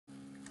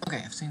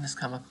Okay, I've seen this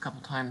come up a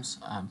couple times.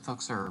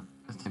 Folks are,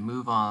 as they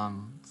move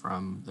on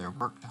from their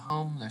work to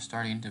home, they're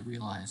starting to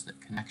realize that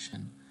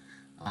Connexion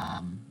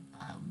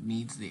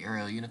needs the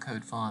Arial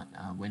Unicode font.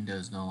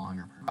 Windows no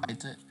longer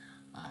provides it.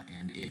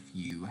 And if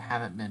you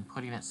haven't been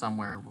putting it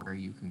somewhere where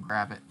you can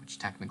grab it, which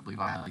technically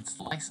violates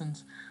the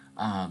license,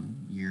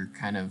 you're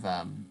kind of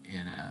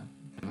in a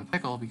bit of a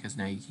pickle because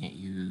now you can't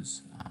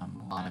use a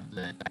lot of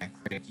the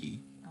diacritic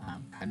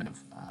kind of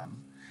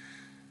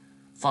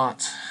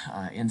fonts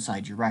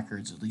inside your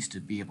records, at least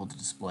to be able to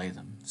display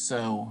them.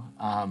 So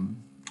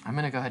I'm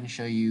going to go ahead and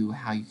show you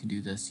how you can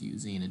do this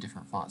using a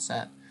different font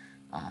set.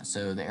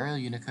 So the Arial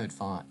Unicode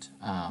font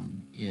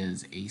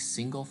is a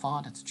single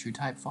font. It's a true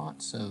type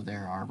font, so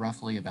there are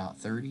roughly about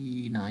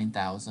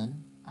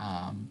 39,000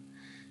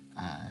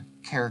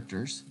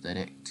 characters that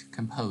it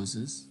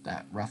composes.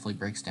 That roughly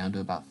breaks down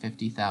to about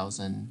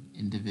 50,000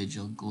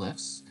 individual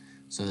glyphs.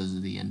 So those are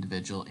the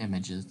individual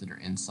images that are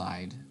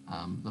inside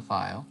the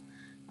file.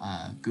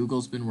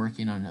 Google's been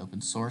working on an open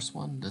source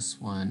one.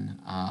 This one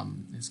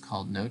is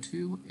called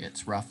NOTO.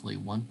 It's roughly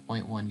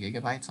 1.1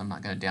 gigabytes. I'm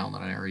not going to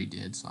download it. I already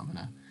did, so I'm going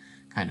to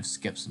kind of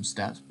skip some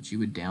steps. But you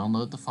would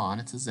download the font.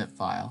 It's a zip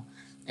file.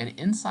 And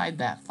inside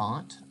that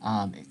font,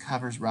 it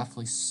covers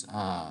roughly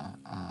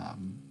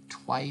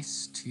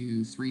twice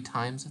to 3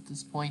 times at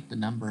this point the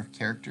number of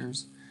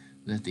characters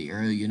that the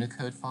Arial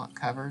Unicode font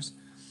covers.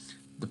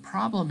 The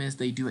problem is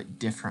they do it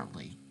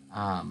differently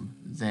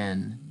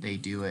than they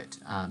do it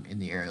in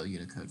the Arial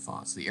Unicode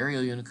font. So the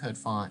Arial Unicode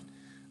font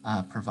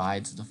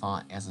provides the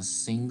font as a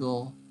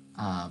single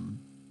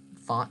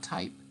font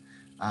type.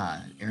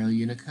 Arial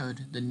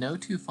Unicode, the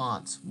NOTO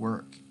fonts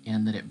work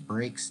in that it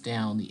breaks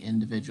down the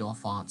individual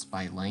fonts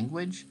by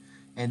language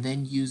and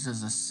then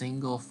uses a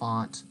single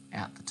font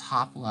at the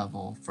top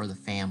level for the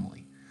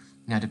family.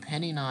 Now,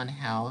 depending on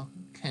how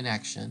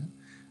Connexion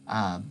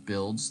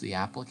builds the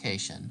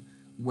application,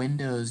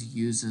 Windows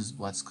uses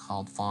what's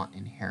called font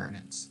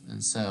inheritance.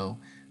 And so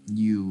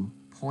you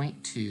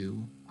point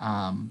to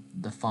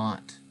the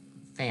font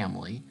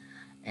family,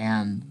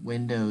 and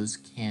Windows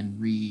can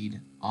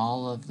read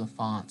all of the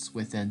fonts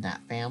within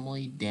that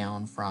family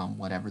down from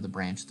whatever the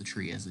branch of the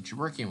tree is that you're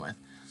working with.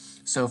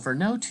 So for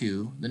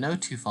NOTO, the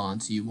NOTO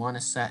fonts, you want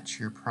to set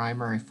your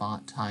primary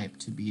font type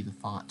to be the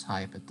font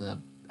type at the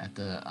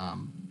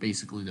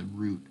basically the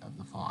root of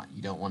the font.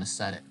 You don't want to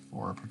set it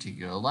for a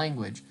particular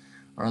language,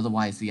 or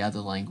otherwise the other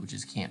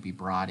languages can't be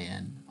brought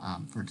in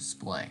for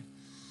display.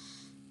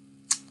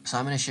 So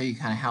I'm going to show you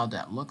kind of how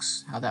that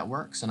looks, how that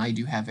works, and I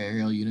do have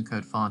Arial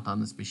Unicode font on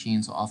this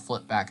machine, so I'll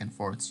flip back and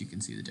forth so you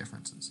can see the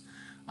differences.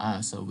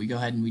 So we go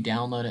ahead and we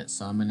download it,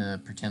 so I'm going to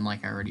pretend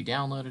like I already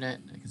downloaded it,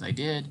 because I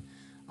did.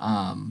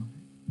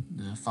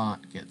 The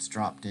font gets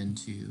dropped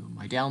into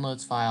my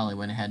downloads file. I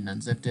went ahead and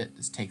unzipped it.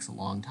 This takes a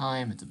long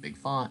time. It's a big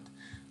font.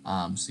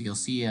 So you'll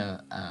see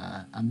a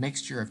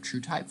mixture of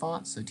true type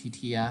fonts, so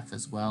TTF,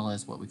 as well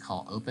as what we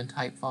call open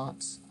type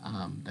fonts.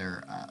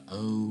 They're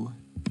let's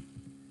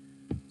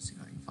see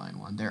if I can find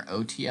one. They're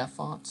OTF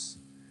fonts.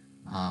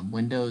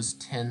 Windows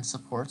 10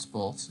 supports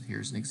both, so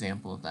here's an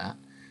example of that.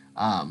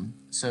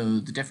 So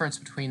the difference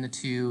between the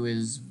two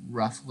is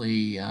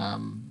roughly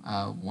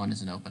one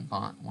is an open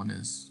font, one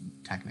is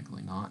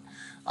technically not.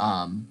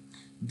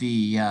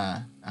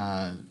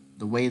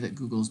 The way that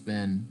Google's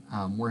been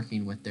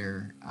working with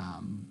their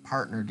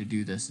partner to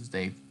do this is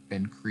they've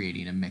been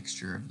creating a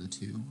mixture of the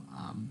two.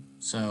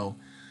 So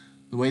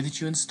the way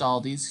that you install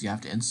these, you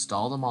have to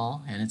install them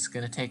all, and it's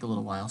going to take a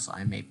little while, so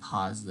I may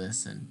pause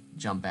this and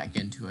jump back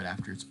into it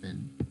after it's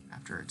been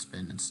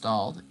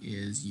installed,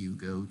 is you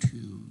go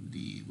to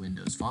the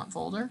Windows font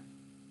folder.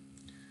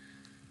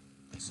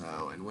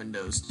 So in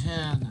Windows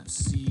 10, let's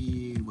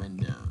see,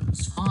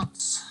 Windows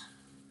fonts.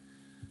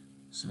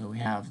 So we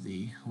have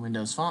the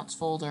Windows fonts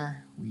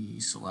folder.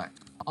 We select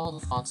all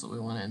the fonts that we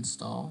want to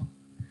install.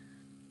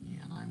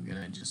 And I'm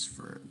going to, just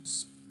for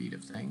speed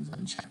of things,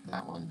 uncheck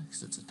that one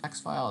because it's a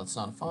text file, it's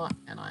not a font,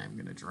 and I am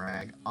going to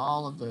drag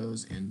all of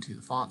those into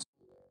the fonts.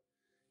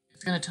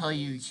 It's going to tell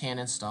you can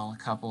install a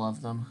couple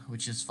of them,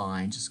 which is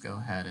fine. Just go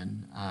ahead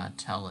and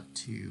tell it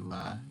to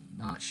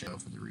not show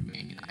for the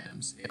remaining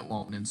items. It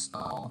won't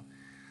install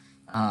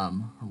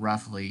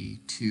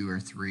roughly 2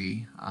 or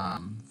 3.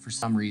 For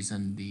some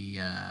reason, the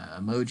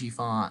emoji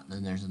font,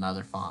 then there's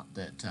another font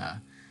that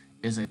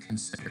isn't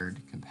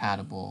considered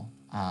compatible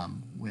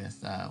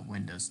with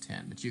Windows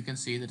 10. But you can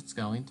see that it's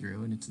going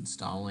through and it's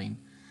installing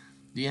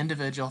the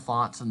individual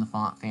fonts and the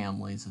font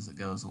families as it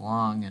goes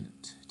along, and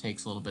it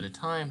takes a little bit of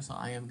time, so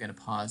I am going to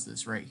pause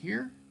this right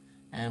here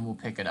and we'll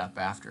pick it up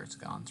after it's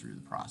gone through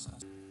the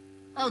process.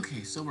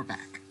 Okay, so we're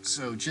back.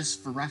 So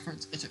just for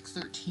reference, it took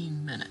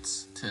 13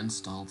 minutes to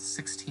install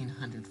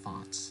 1,600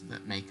 fonts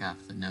that make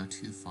up the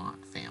NOTO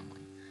font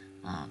family.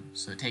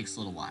 So it takes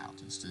a little while,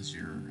 just as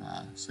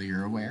so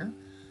you're aware.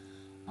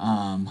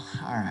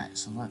 Alright,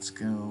 so let's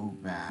go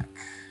back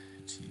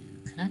to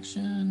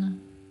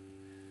Connexion.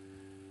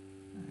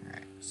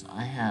 Alright, so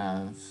I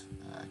have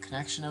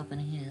Connexion open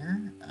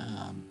here,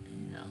 and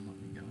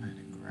let me go ahead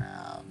and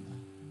grab,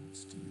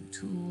 let's do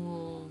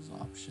tools,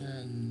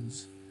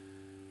 options,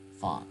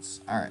 fonts.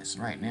 Alright, so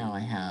right now I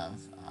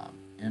have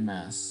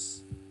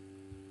MS,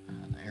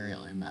 the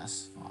Arial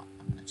MS font.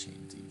 I'm going to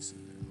change these so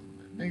they're a little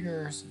bit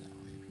bigger so that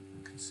way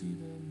people can see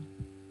them.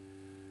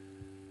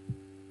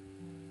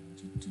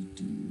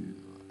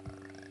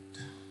 Alright,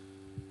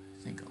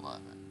 I think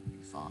 11 would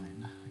be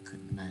fine. I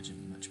couldn't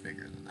imagine much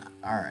bigger than that.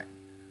 Alright,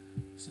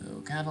 so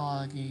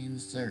cataloging,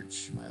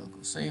 search my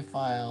local save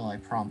file. I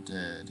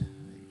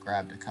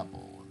grabbed a couple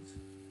of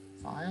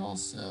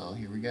files, so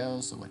here we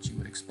go. So what you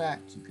would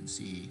expect, you can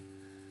see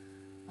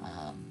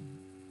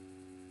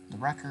the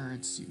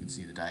records, you can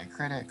see the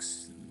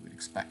diacritics. You would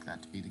expect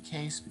that to be the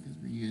case because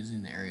we're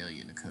using the Arial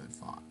Unicode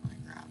font. I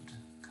grabbed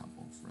a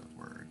couple that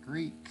were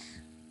Greek,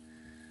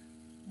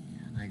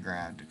 and I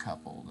grabbed a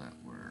couple that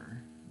were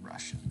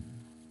Russian.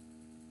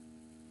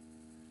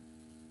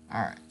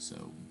 Alright,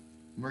 so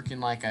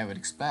working like I would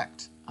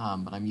expect,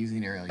 but I'm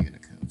using Arial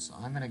Unicode. So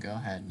I'm going to go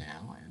ahead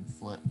now and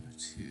flip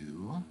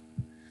to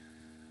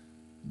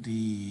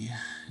the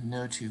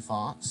NOTO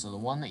font. So the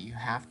one that you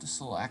have to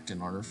select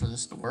in order for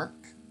this to work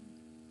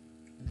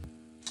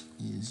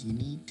is you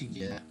need to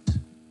get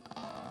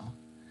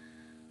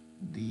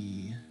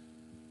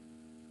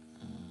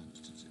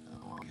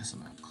I guess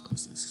I'm going to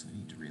close this because I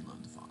need to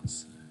reload the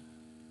fonts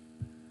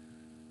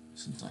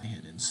since I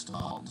had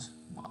installed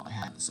while I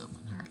had this open.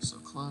 Alright, so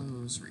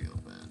close,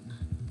 reopen.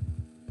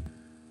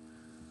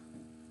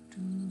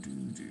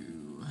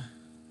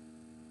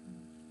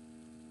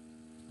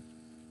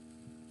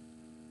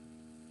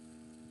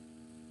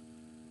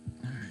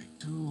 Alright,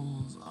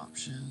 tools,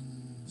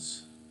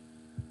 options,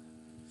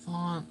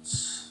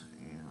 fonts,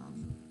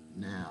 and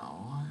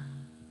now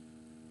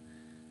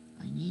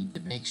I need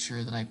to make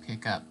sure that I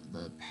pick up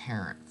the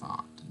parent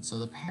font. And so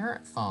the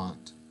parent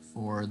font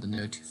for the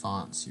NOTO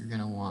fonts, you're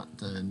going to want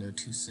the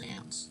NOTO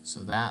Sans. So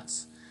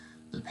that's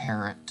the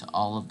parent to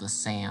all of the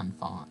Sans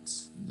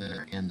fonts that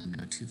are in the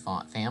NOTO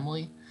font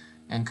family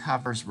and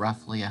covers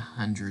roughly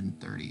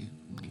 130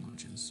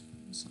 languages.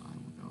 So I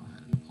will go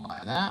ahead and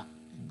apply that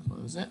and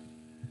close it.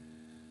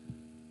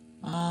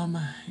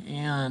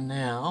 And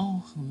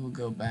now we will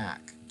go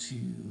back to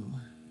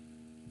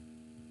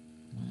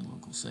my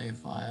local save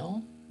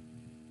file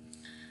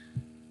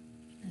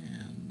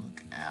and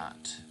look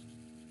at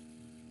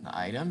the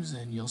items,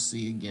 and you'll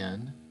see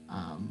again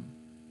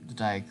the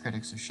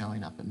diacritics are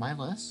showing up in my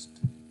list.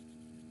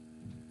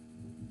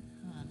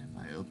 And if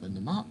I open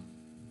them up,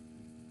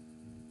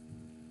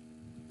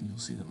 you'll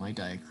see that my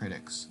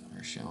diacritics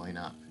are showing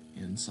up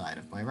inside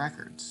of my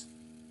records.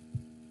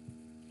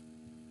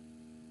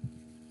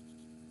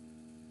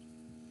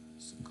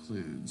 This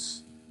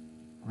includes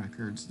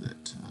records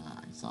that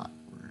I thought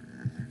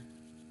were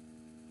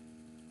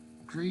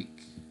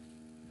Greek,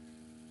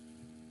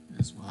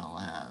 as well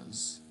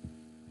as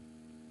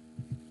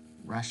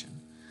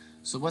Russian.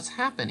 So what's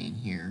happening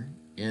here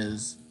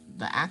is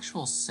the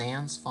actual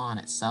Sans font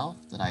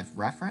itself that I've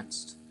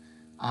referenced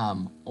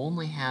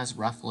only has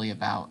roughly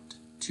about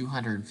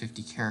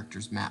 250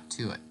 characters mapped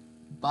to it,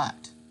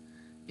 but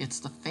it's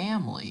the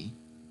family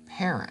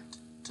parent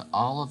to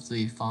all of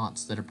the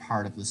fonts that are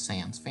part of the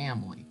Sans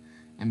family.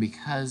 And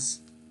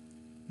because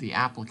the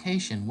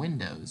application,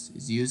 Windows,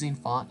 is using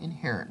font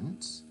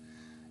inheritance,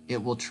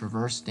 it will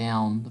traverse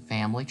down the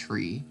family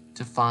tree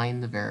to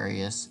find the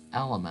various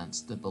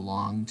elements that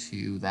belong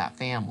to that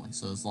family.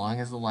 So as long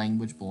as the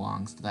language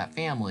belongs to that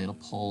family, it'll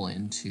pull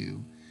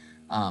into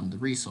the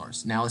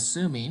resource. Now,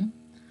 assuming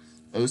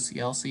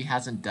OCLC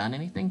hasn't done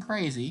anything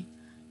crazy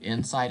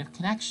inside of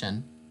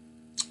Connexion,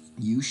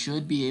 you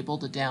should be able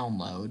to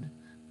download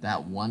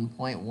that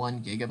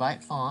 1.1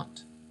 gigabyte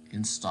font,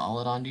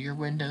 install it onto your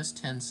Windows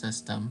 10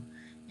 system,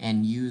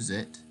 and use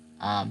it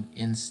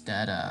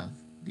instead of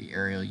the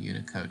Arial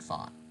Unicode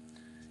font.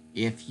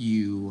 If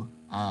you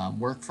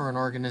work for an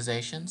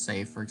organization,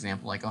 say for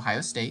example like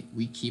Ohio State,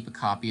 we keep a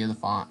copy of the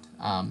font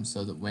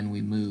so that when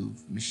we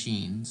move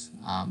machines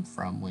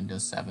from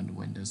Windows 7 to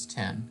Windows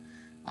 10,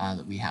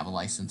 that we have a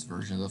licensed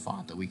version of the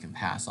font that we can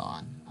pass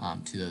on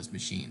to those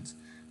machines.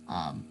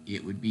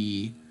 It would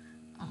be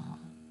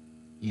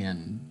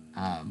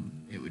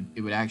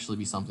it would actually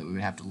be something we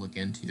would have to look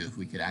into if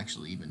we could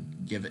actually even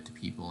give it to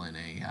people in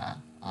a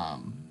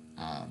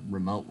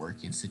remote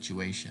working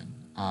situation,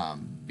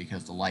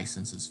 because the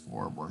license is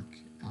for work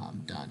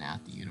done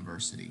at the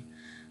university.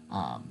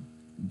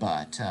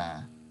 But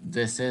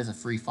this is a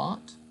free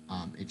font.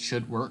 It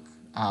should work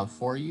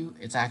for you.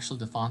 It's actually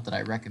the font that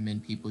I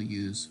recommend people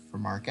use for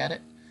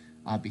MarcEdit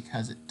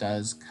because it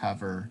does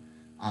cover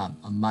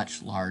a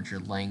much larger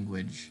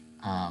language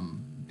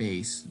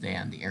base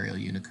than the Arial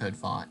Unicode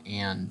font,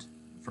 and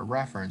for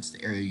reference,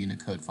 the Arial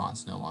Unicode font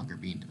is no longer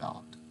being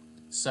developed.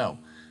 So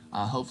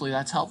hopefully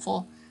that's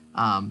helpful.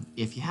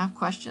 If you have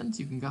questions,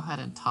 you can go ahead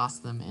and toss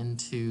them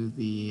into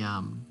the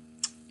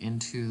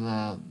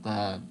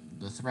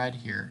thread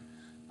here,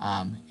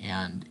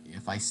 and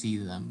if I see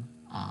them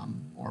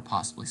or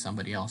possibly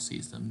somebody else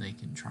sees them, they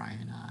can try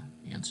and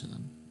answer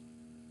them.